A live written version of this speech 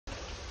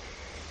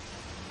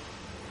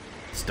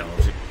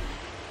nostalgic.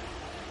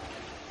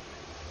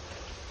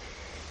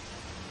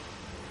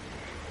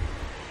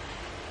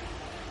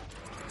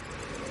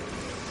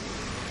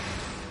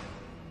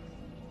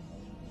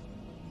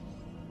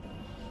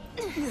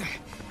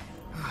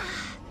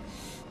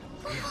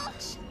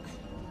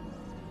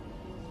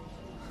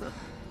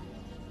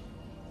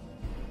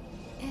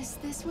 Is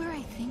this where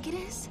I think it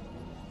is?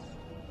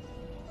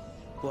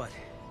 What?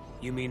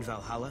 You mean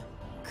Valhalla?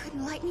 Could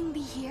lightning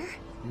be here?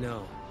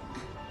 No.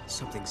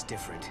 Something's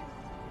different.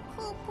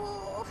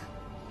 Poo-poo.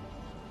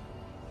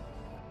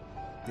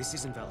 This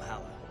isn't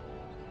Valhalla.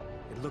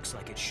 It looks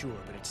like it, sure,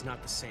 but it's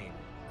not the same.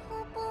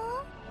 Poo-poo.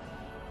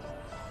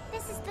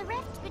 This is the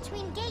rift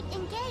between gate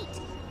and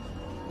gate.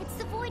 It's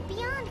the void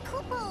beyond,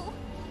 Kupo.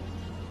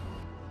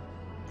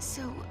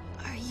 So,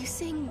 are you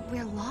saying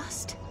we're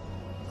lost?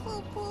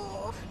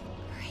 Kupo.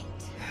 Right.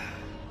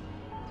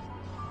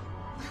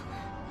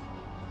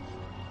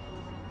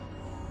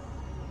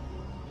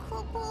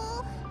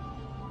 Kupo.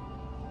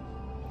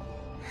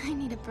 I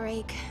need a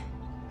break.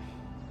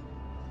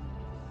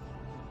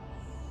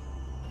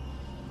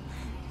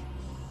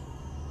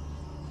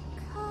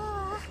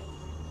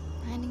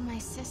 Finding my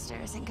sister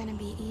isn't gonna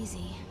be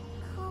easy.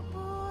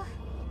 Kupo.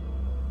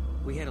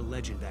 We had a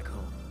legend back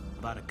home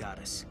about a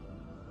goddess.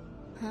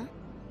 Huh?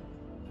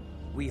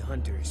 We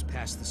hunters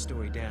passed the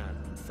story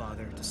down from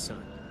father to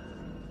son.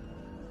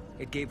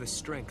 It gave us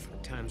strength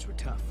when times were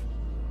tough.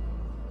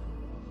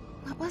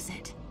 What was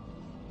it?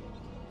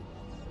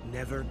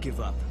 Never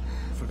give up,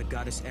 for the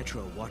goddess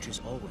Etro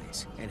watches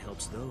always and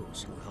helps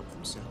those who help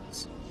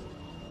themselves.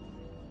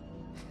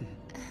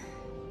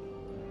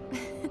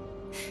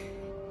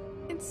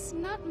 It's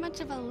not much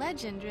of a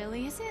legend,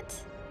 really, is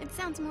it? It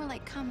sounds more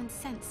like common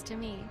sense to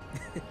me.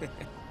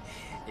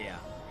 Yeah.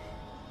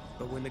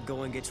 But when the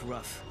going gets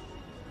rough,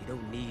 you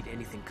don't need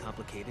anything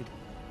complicated.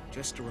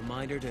 Just a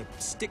reminder to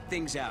stick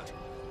things out.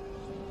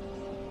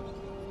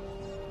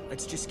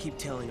 Let's just keep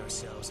telling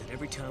ourselves that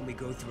every time we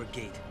go through a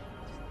gate,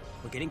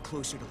 we're getting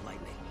closer to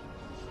lightning.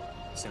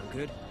 Sound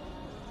good?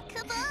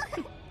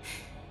 Kupo.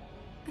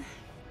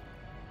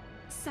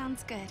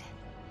 Sounds good.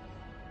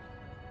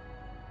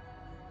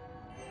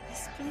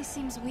 This place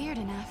seems weird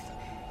enough.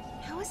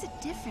 How is it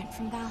different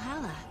from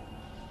Valhalla?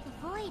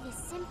 The void is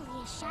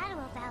simply a shadow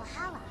of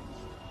Valhalla.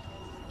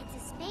 It's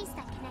a space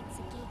that connects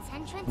the gate's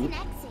entrance and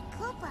exit,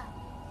 Kupo.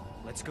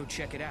 Let's go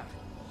check it out.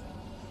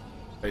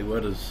 Wait,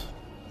 what is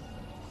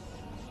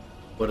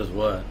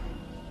what?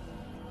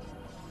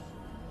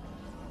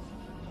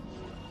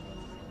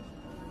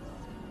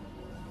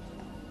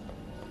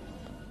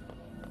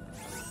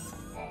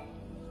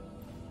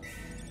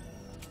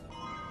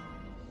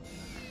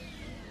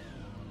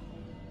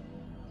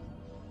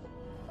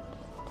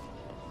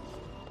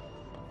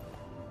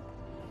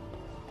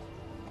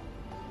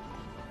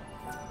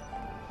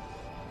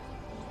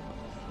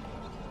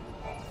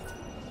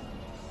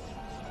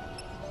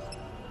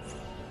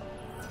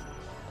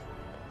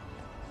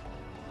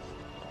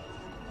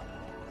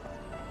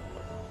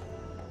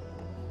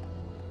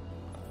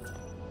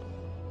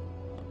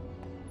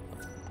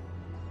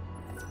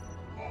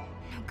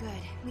 No good.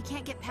 We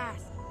can't get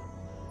past.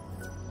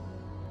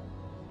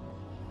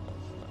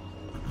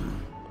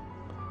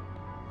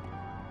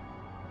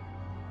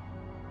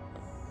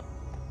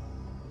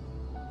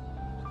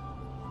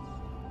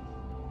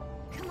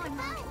 Come on,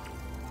 Mom.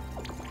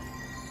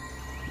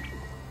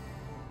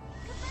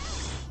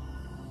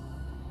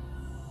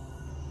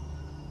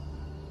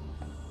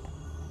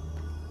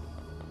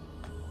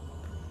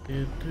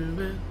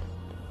 Into it.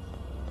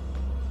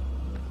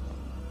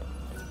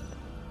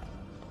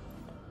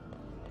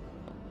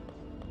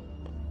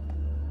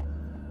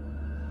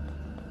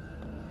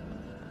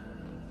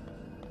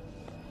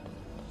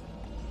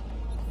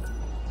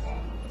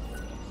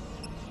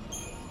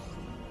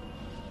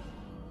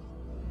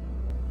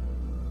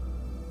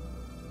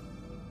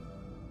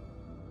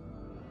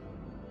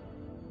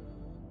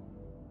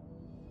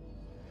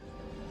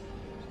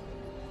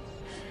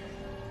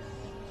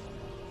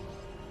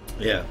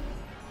 Yeah.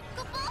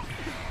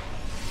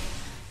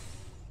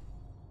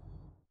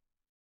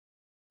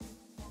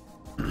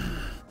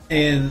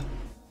 And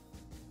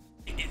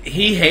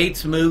he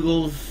hates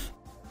Moogles.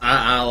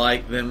 I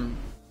like them,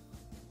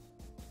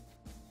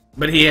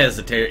 but he has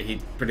he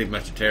pretty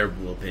much a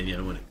terrible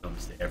opinion when it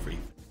comes to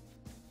everything.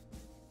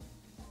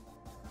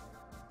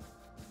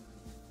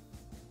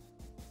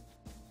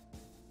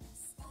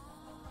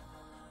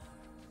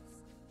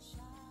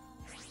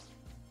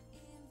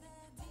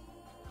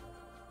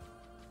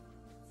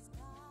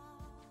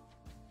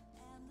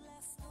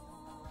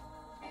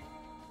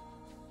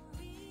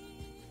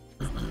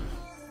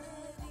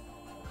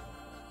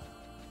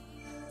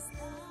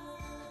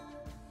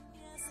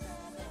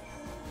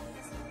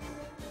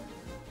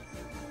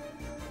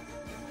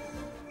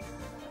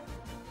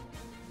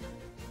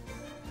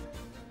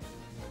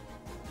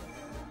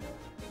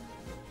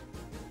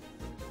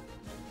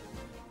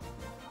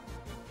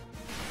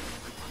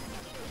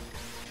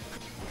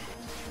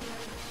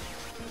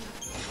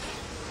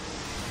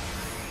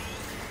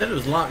 Said it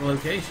was locked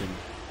location.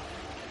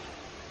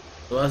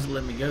 So why does it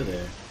let me go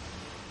there?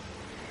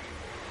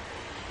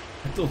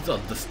 I don't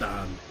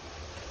understand.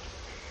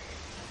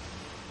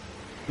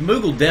 The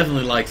Moogle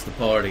definitely likes the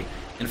party.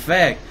 In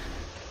fact,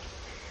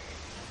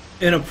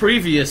 in a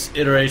previous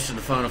iteration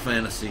of Final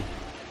Fantasy,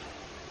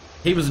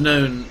 he was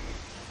known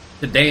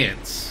to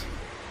dance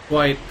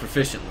quite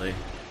proficiently.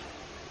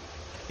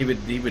 He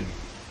would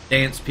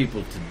dance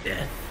people to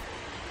death.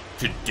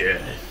 To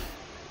death.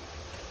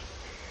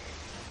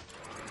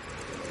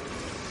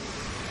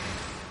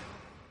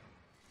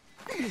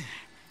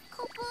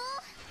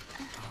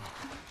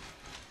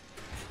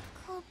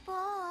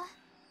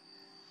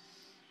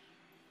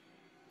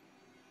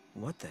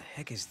 What the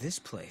heck is this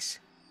place?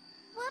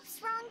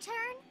 Whoops, wrong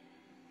turn.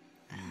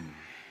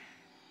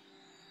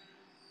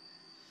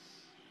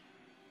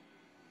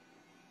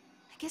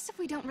 I guess if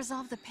we don't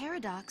resolve the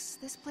paradox,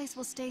 this place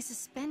will stay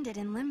suspended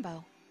in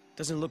limbo.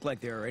 Doesn't look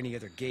like there are any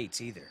other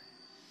gates either.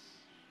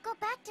 Go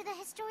back to the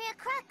Historia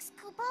Crux,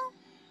 Kupo.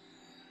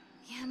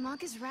 Yeah,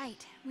 Mog is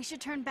right. We should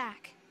turn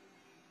back.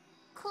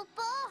 Kupo?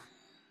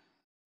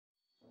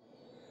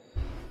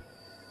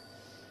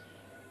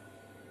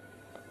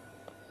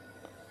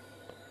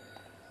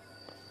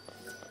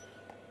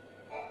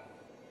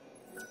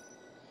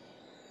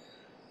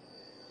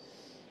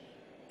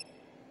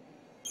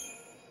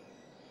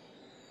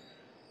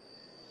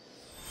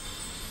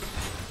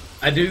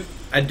 I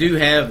do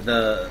have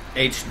the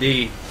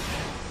HD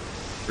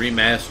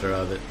remaster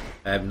of it.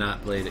 I have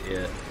not played it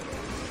yet.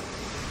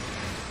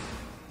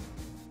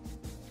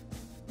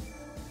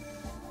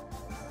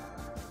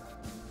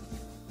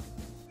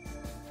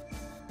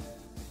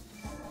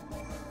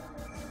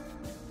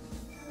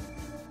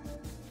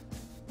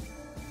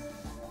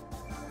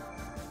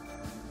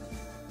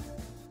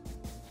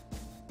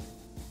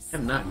 I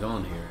have not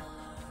gone here.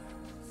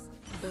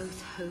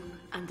 Both hope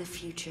and the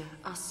future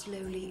are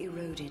slowly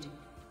eroded.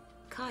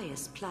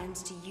 Caius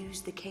plans to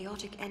use the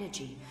chaotic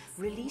energy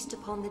released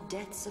upon the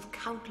deaths of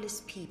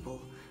countless people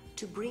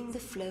to bring the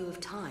flow of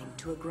time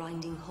to a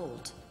grinding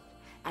halt.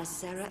 As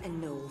Sarah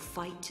and Noel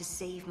fight to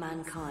save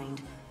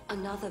mankind,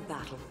 another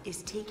battle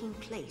is taking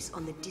place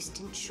on the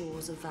distant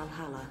shores of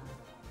Valhalla.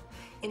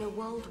 In a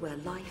world where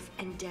life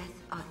and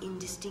death are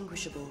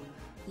indistinguishable,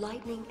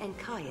 Lightning and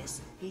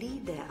Caius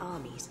lead their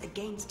armies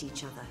against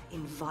each other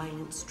in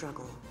violent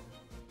struggle.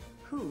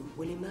 Who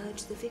will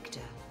emerge the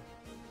victor?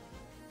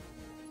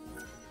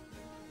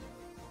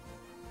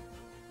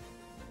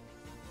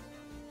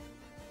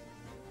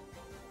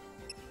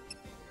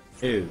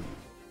 Ew.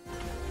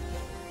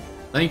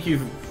 Thank you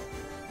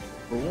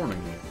for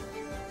warning me.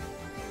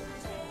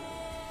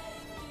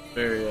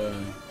 Very,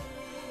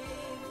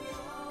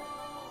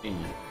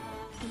 convenient.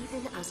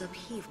 Even as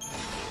upheaval.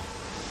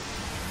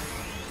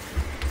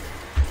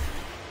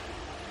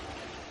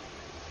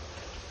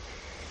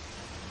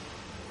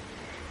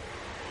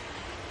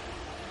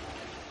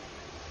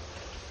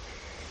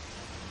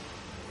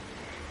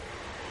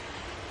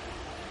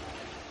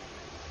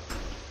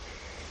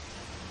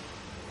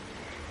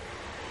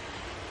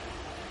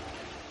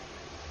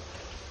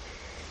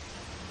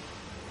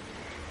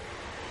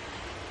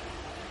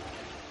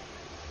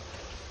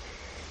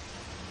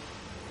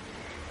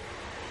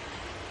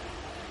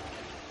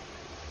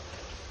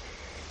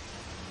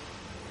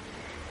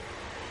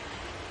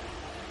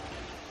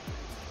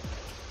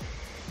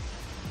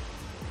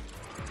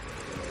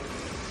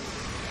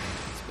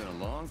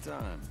 Long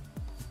time.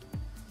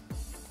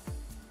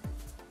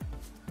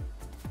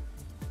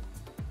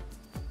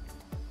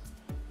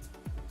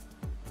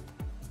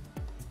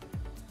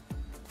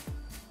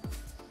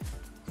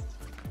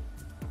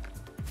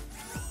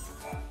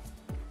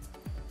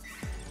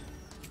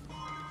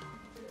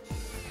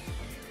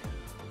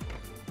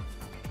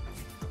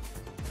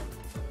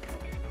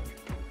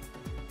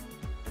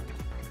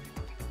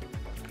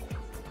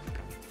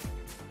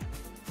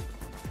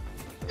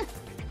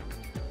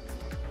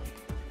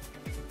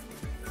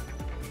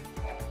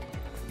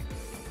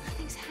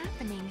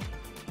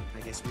 I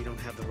guess we don't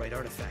have the right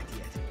artifact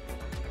yet.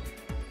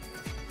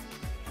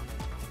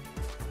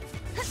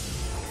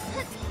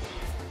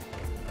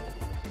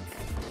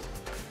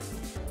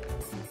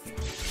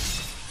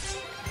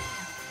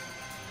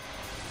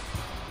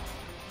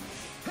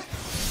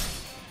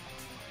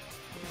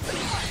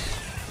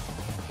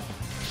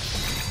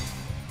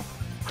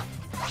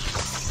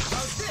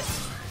 How's this?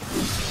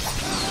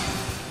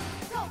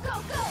 Go, go,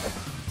 go!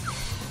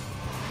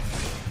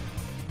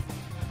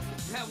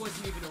 That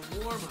wasn't even a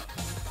warm-up.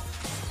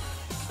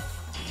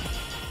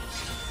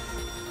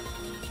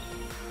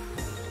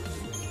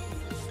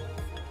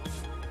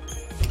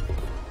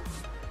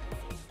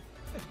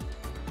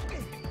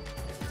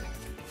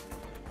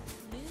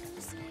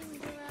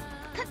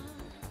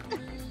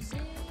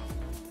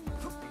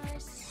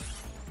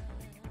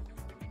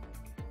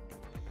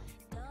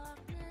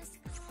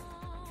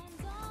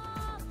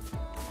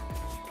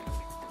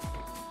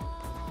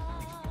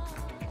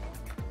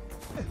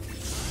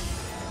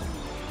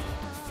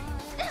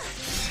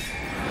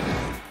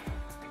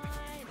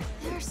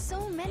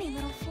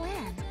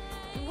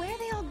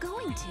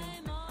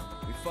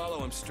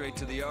 Follow him straight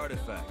to the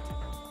artifact.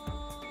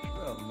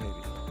 Well,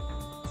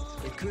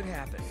 maybe. It could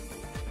happen.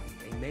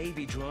 They may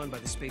be drawn by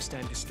the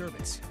space-time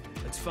disturbance.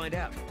 Let's find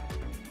out.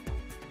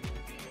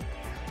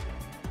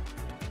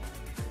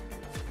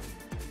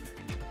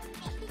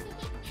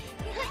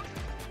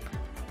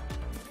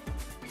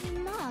 Hey,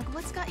 Mog,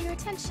 what's got your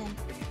attention?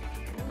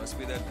 It must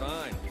be that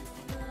vine.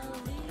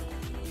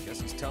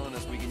 Guess he's telling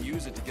us we can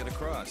use it to get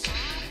across.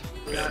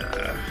 You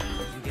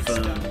get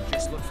stuck,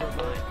 just look for a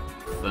vine.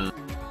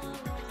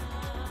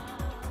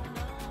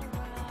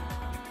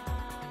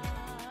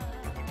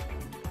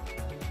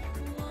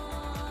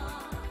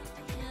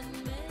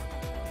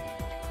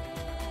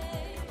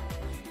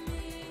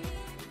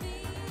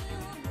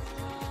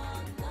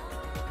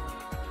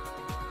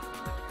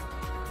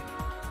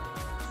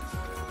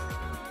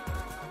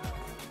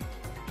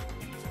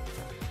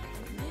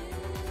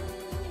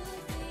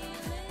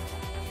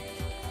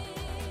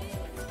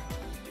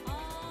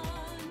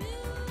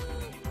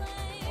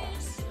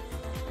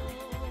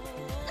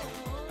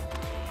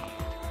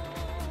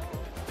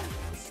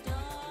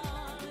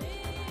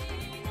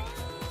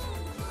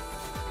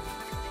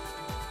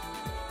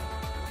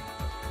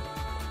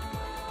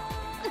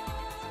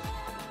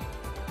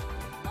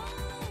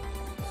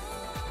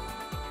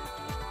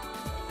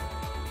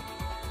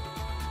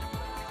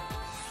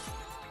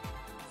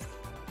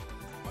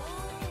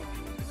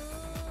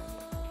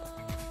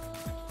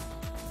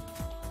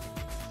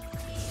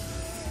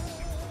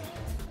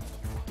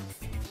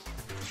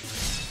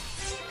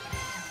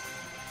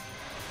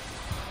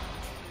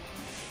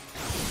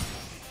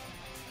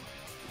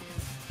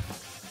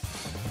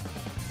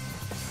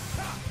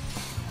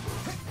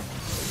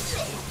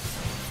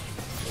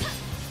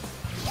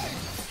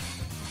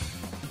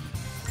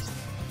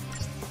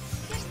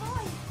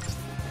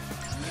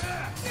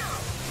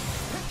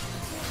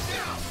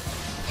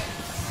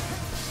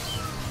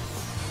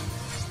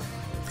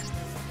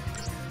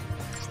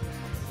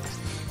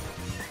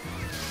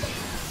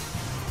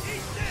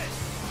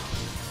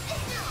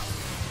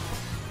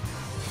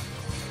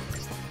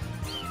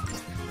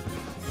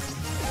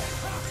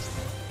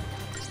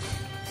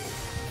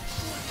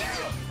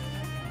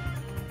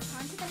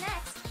 On to the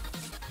next.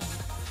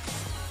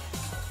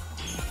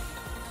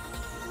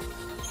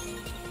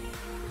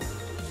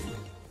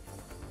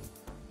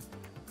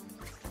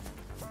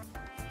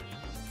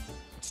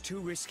 It's too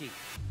risky.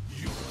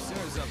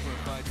 Sarah's up for a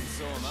fight, and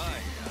so am I.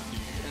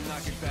 And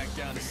knock it back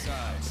down to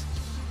size.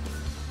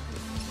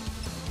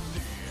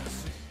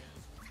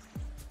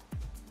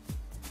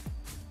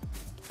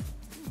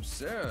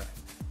 Sarah,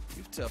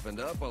 you've toughened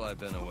up while I've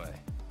been away.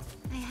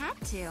 I had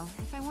to,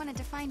 if I wanted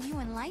to find you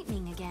and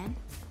Lightning again.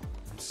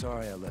 I'm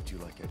sorry I left you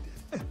like I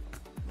did.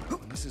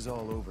 When this is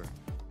all over,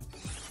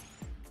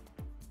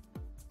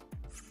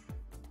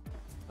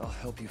 I'll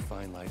help you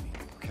find Lightning,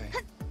 okay?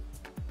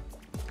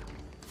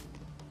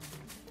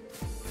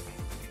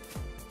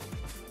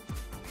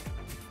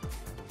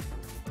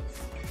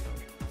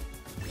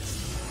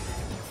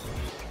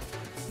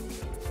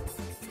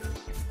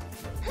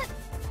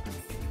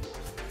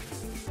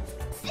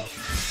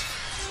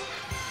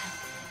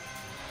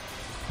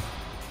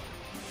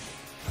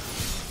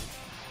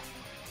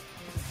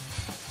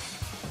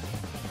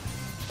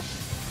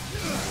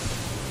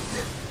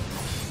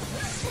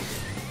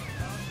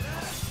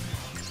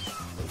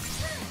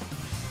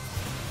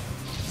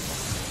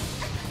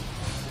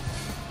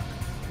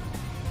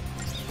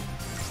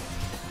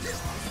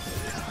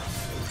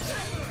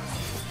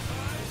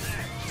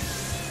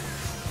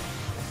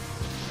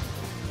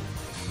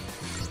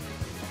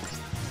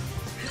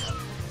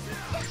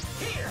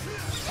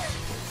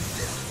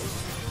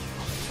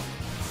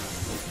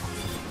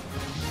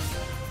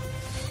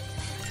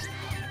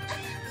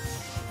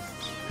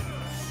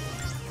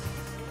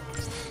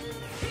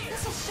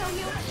 This'll show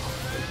you.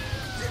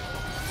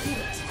 Get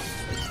it.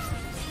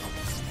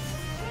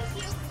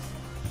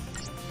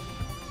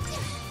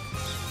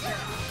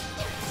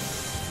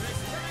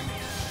 Thank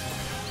you.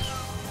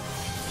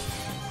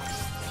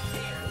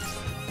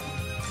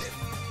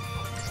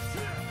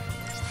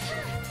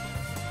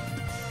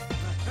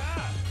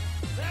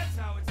 That's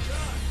how it's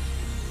done!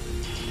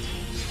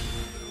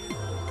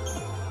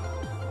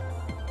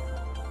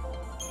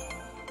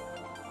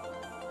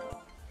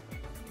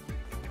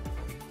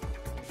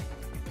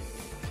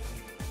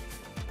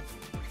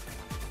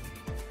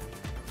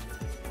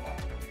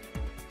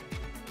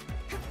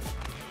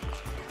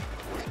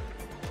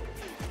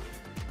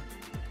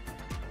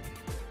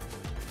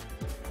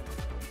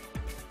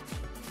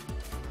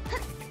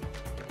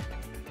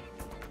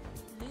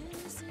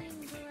 Losing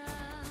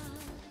ground,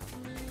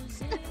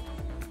 losing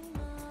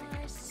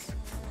myself.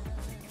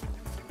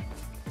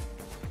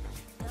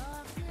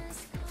 Darkness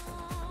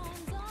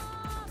comes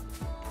on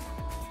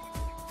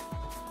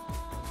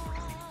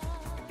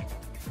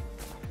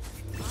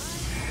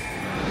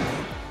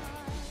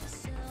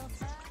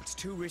It's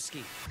too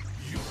risky.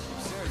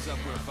 Sarah's up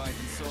for a fight,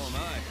 and so am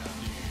I.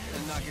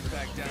 And knock it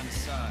back down to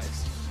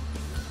size.